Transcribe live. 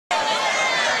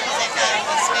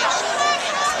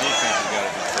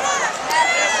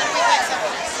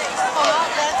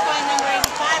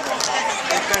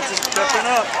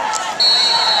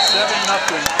7-0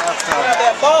 halftime.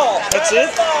 That ball. That's it?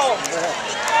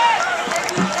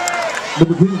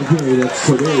 Number 2 in the carry, that's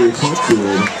Friday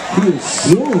Hartsfield. He is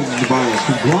swarmed by a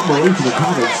conglomeration of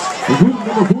Comets, including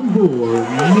number 44,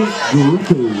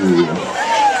 Mikekale.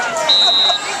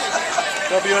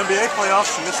 WNBA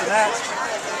playoffs, you missing that.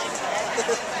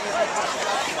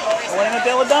 Elena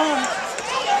Deladon.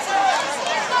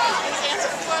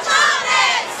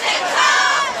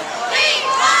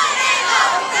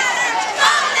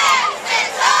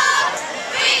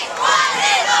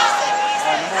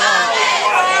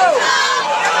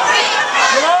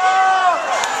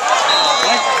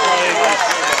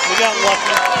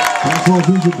 Pass ball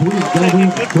being complete. Devin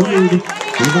Carter with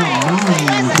about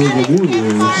 9 for the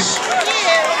Warrios.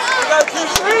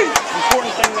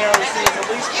 Important thing there is he was the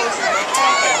least person in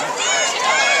contact.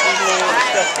 Even though he was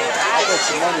respectful. I bet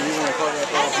some money he went for that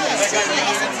ball. He didn't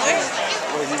get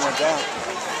the way he went down.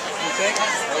 You think?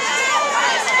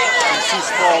 He's too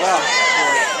sprawled out.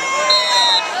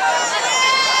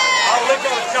 I'll look at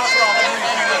the chopper on every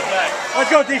bring that back. Let's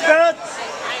go, defense!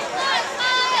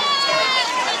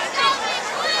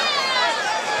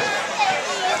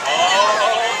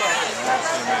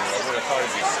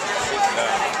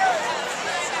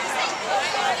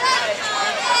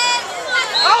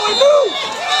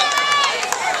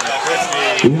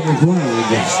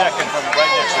 Second from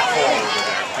right next to 4.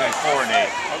 Doing 4 and 8.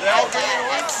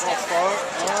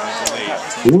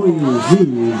 Warriors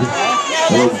lead.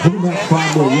 Putting back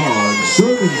 5 more yards.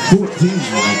 Serving 14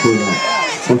 after that.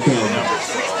 First down.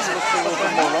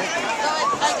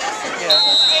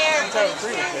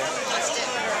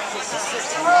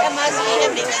 It must be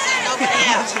him because there's nobody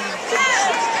else.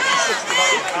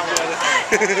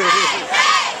 Here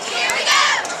we go.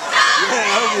 Yeah,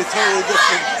 that would be totally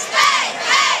different.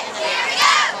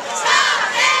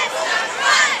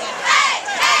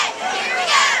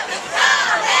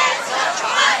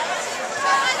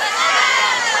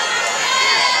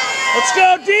 Let's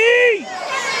go, D!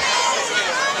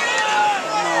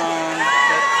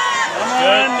 Come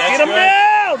on, get him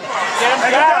down! Get him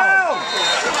down!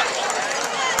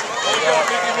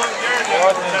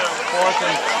 Fourth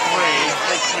and 3.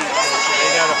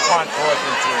 They got a punt, 4th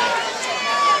and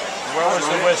 3. Where was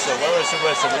the whistle? Where was the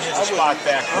whistle? We need the spot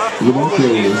back there.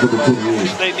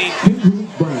 They need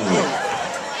Kenjahjlik Brown.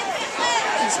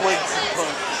 these legs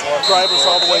drive us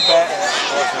all the way back.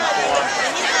 4th and 4.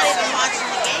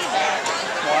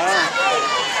 Wow.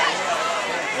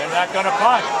 They're not going to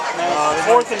punt. No,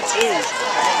 4th and 2.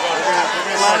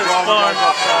 Line is fun.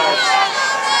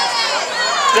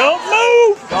 Don't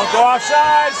move! Don't go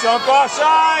offsides! Don't go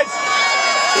offsides!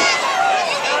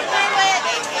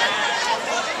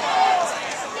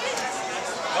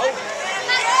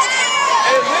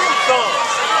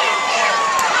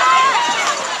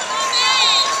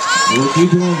 We'll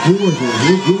keep it on forward.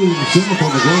 He'll get himself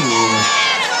on the ground.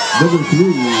 Number 3,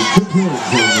 Tripp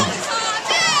Harrington.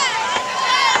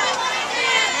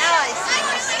 Now I see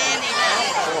him standing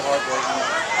up.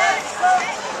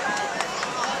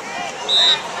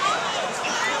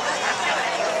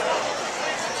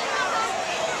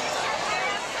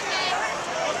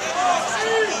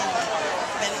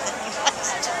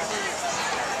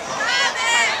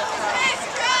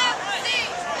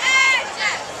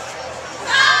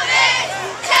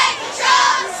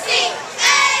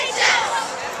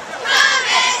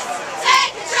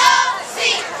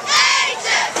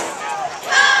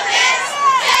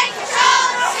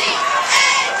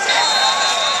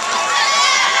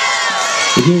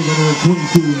 Again, number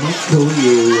 22,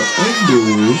 Mikekale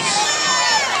Anders.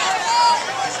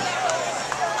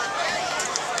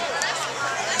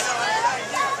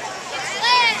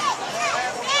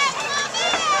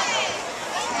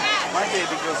 My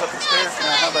baby goes up the stairs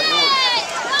now. How about yours?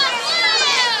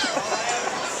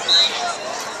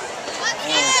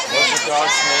 What's the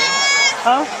dog's name?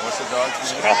 Huh? What's the dog's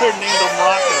name? Skyler named him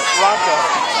Rocco.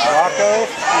 Rocco?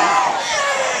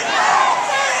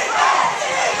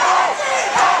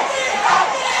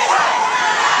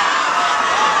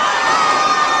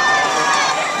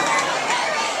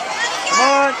 Come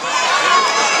on.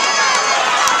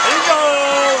 There you go.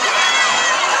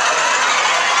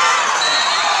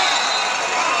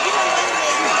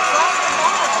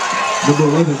 Number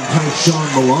 11, Tyshawn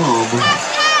Malam.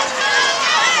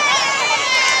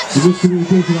 So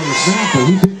miscommunication on the snap, but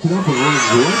he picked it up and runs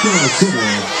right down the center.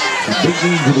 A big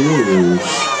game for the Warriors.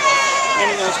 And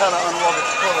he knows how to unload the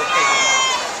toilet paper.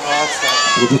 Oh, that's that.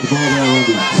 We'll get the ball down around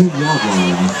the 10-yard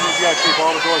line. He's got to keep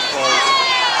all the doors closed.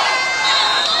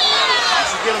 You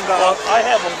should get him down. Well, I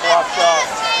have them blocked off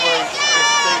where it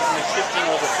stays in the kitchen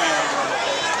or the family room.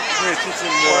 We're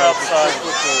teaching Or outside.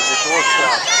 with the door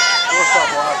stop. Shortstop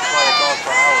will occupy the dog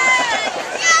for hours.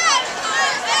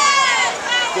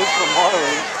 Good for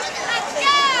Marley.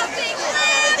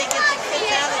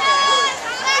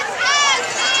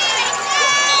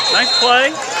 Nice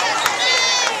play.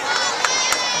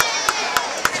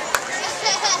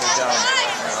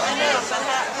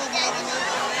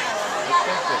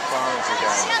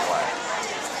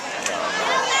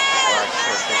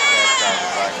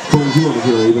 Going to the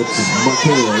carry, that's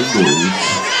Mikekale.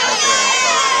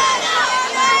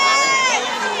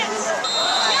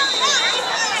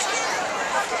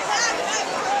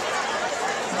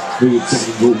 Big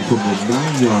second goal from the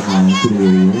 9-yard line for the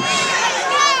Warriors.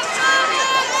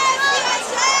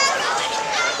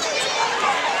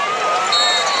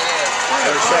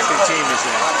 Their second team is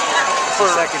in. For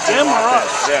second team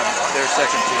offense. Them. Their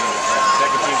second team.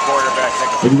 Second team quarterback.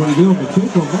 Everybody down the kick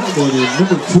on that one, and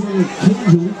number 12,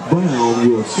 Kenjahjlik Brown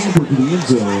will sample to the end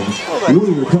zone.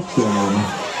 Warrior touchdown.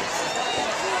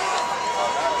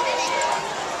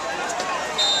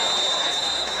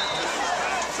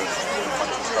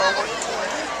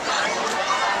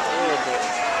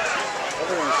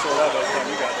 Everything was sold out by the time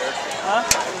we got there. Huh?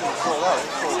 Everything was sold out.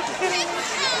 Everything was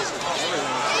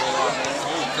sold out, man.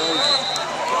 It was crazy.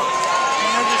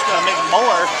 They're just gonna make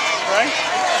more, right?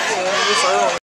 Yeah, this early.